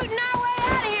We're you. shooting our way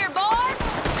out of here, boys!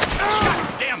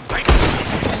 Goddamn bacon!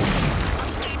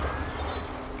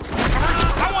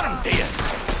 I want him dead!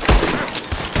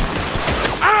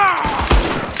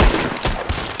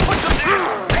 Put them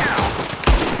down!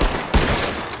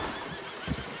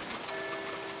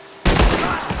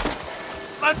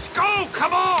 Let's go!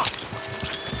 Come on!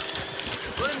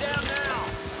 Put him down now!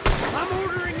 I'm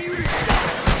ordering you to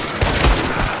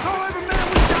throw every man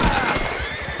we got!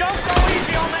 Don't go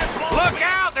easy on that blow! Look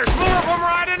out! There's more of them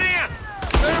riding in!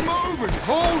 They're moving!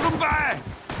 Hold them back!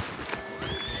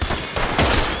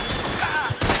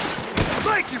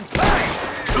 Make him pay!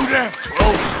 Too damn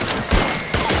close!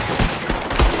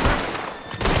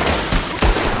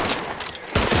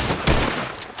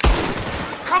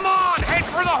 Come on! Head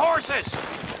for the horses!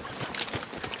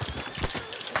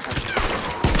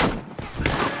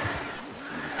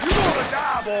 You gonna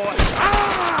die, boy!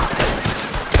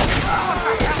 What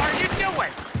the hell are you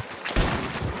doing?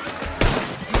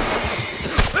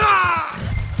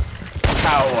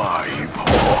 How are you,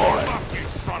 boy? You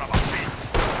son of a bitch!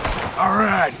 All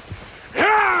right.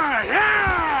 Yeah,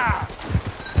 yeah!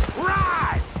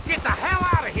 Ride! Get the hell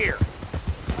out of here!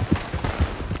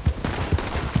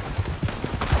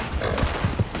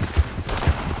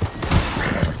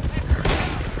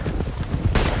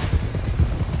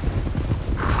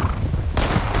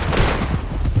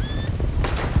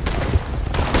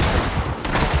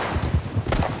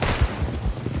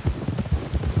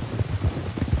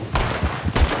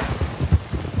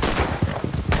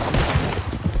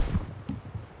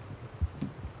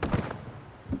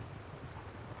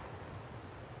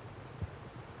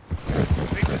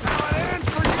 This is how it ends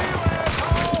for you,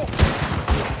 asshole!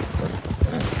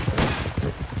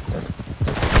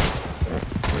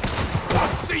 I'll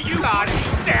see you! God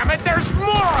damn it, there's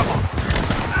more of them!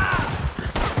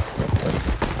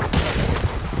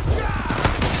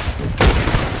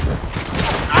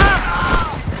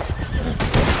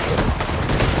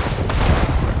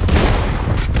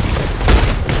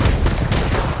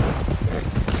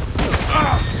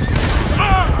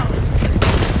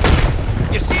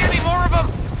 You see any more of them?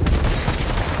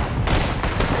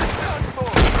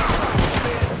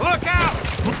 Look out!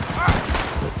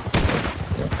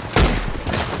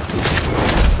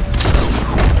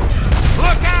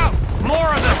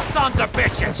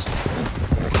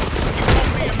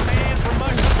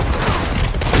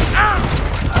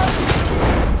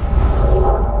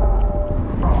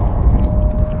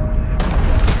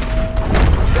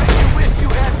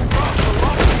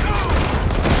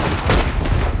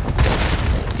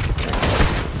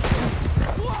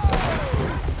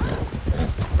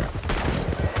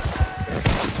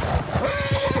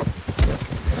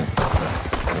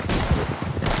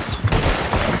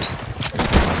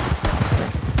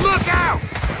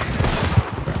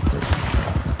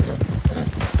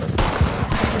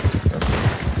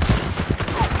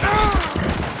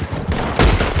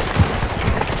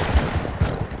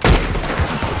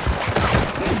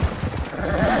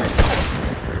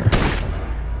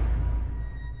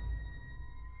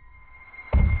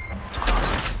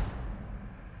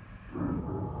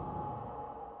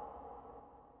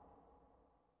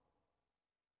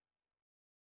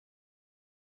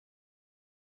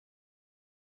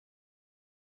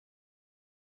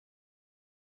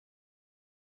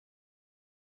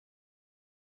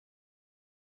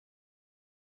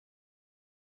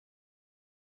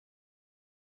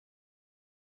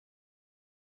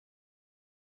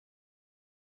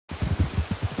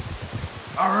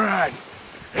 All right.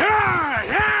 Yeah,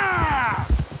 yeah!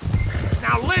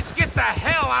 Now let's get the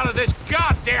hell out of this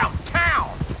goddamn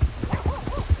town!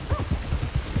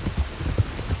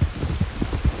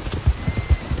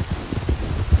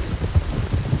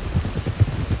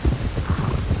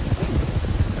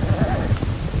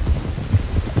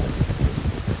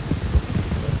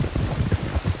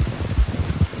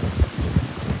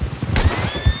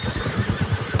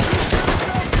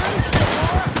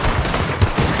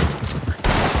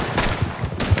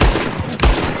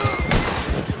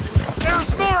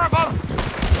 There's more of them!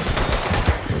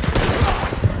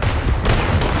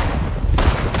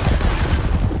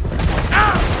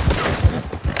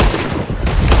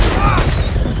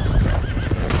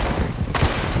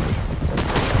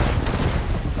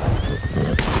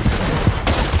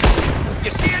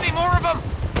 You see any more of them?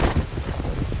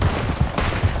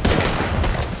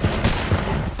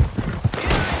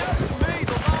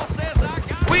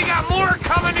 We got more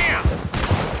coming in!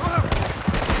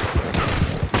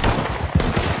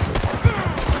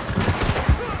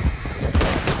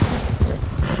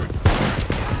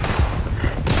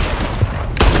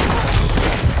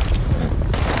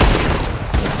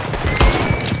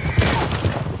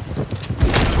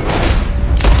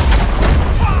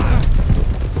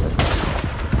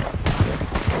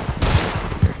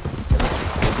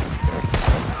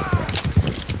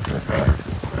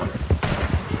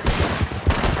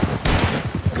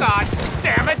 God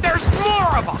damn it, there's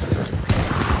more of them!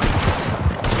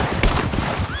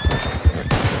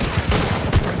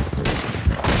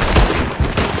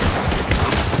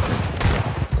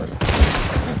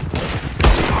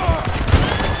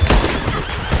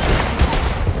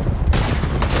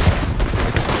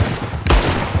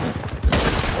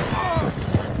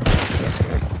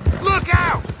 Look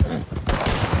out!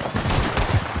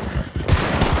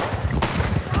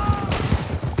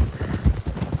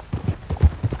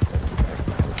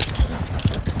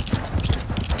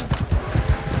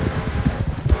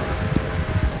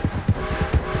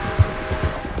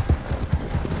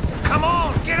 Come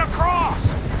on, get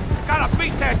across! Gotta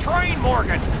beat that train,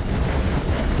 Morgan!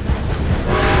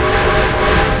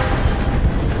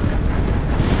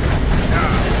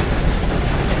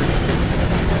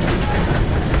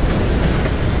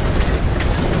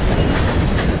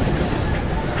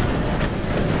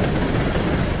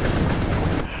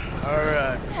 All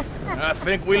right. I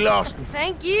think we lost him.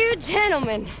 Thank you,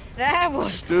 gentlemen. That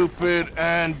was... Stupid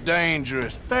and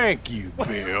dangerous. Thank you,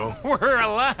 Bill. We're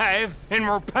alive, and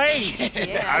we're paid.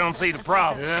 I don't see the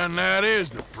problem. And that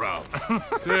is the problem.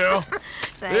 Bill,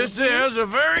 this you. is a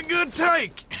very good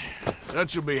take.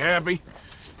 That you'll be happy,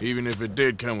 even if it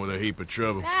did come with a heap of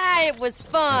trouble. Ah, it was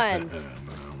fun.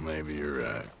 Well, maybe you're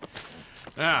right.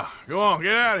 Now, go on,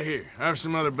 get out of here. I have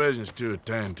some other business to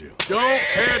attend to. Don't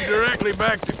head directly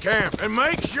back to camp, and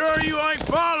make sure you ain't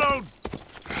followed.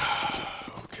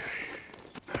 Okay.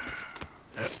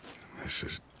 Yep, this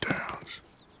is Downs.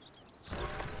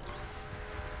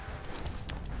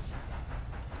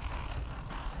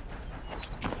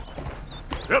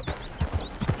 Yep.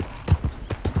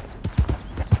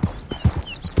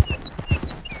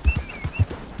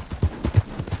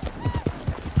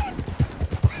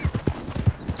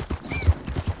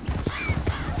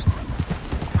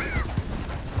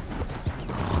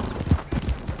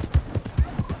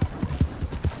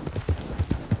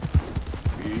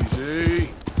 Easy.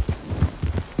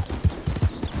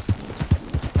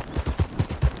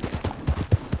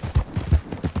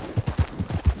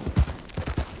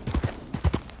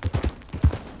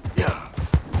 Yeah.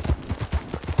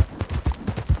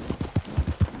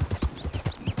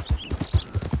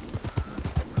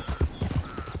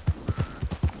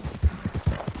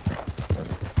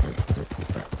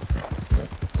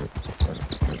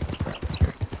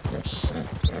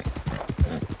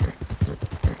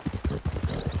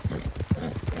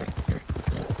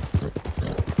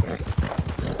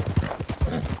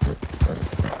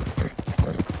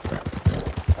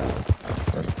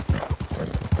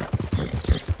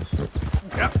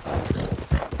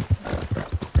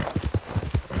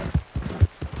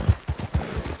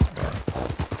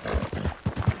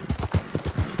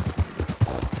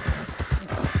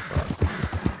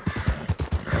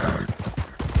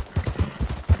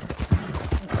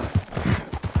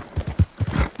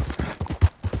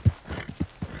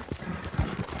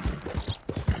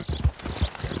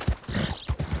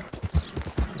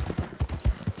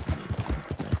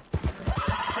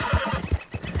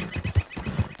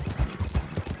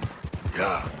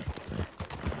 Yeah.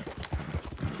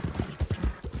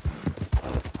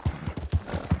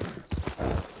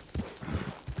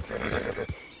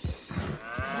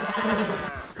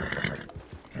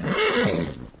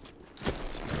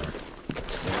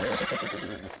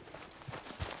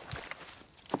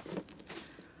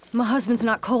 My husband's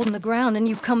not cold in the ground, and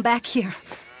you've come back here.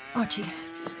 Archie,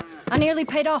 I nearly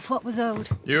paid off what was owed.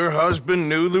 Your husband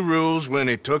knew the rules when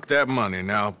he took that money.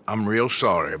 Now, I'm real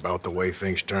sorry about the way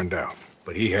things turned out.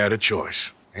 But he had a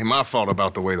choice. Ain't my fault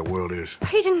about the way the world is.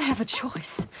 He didn't have a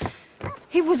choice.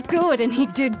 He was good, and he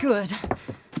did good.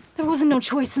 There wasn't no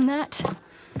choice in that.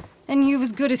 And you've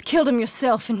as good as killed him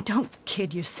yourself, and don't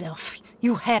kid yourself.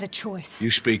 You had a choice.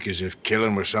 You speak as if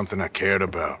killing was something I cared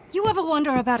about. You ever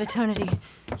wonder about eternity?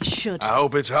 You should. I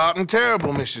hope it's hot and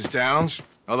terrible, Mrs. Downs.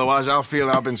 Otherwise, I'll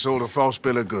feel I've been sold a false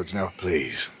bill of goods. Now,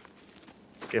 please,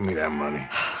 give me that money.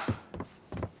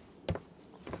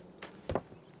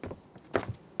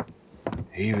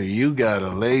 Either you got a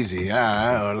lazy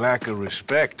eye or lack of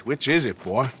respect. Which is it,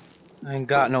 boy? I ain't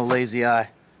got no lazy eye.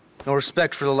 No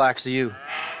respect for the likes of you.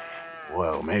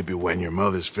 Well, maybe when your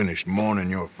mother's finished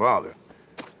mourning your father,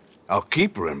 I'll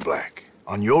keep her in black,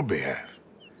 on your behalf.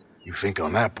 You think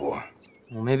on that, boy?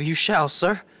 Well, maybe you shall,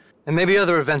 sir. And maybe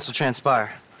other events will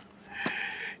transpire.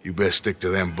 You best stick to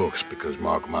them books, because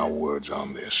mark my words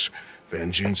on this.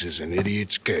 Vengeance is an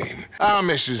idiot's game. Ah,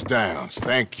 Mrs. Downs,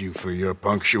 thank you for your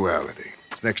punctuality.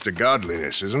 It's next to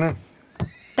godliness, isn't it?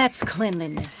 That's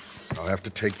cleanliness. I'll have to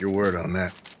take your word on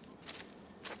that.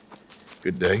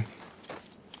 Good day.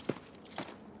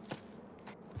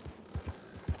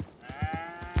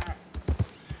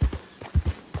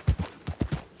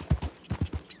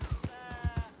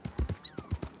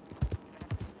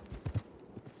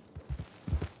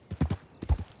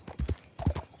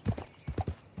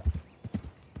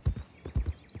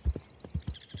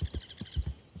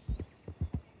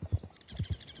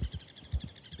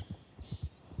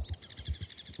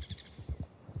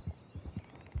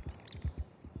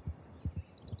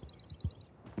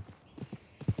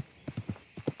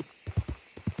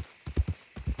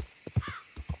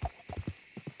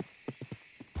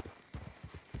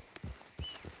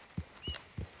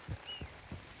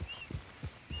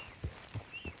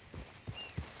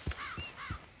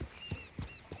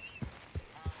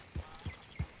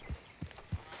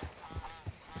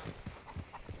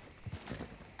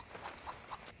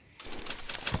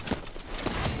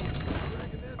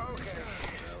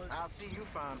 I'll see you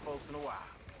fine folks in a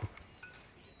while.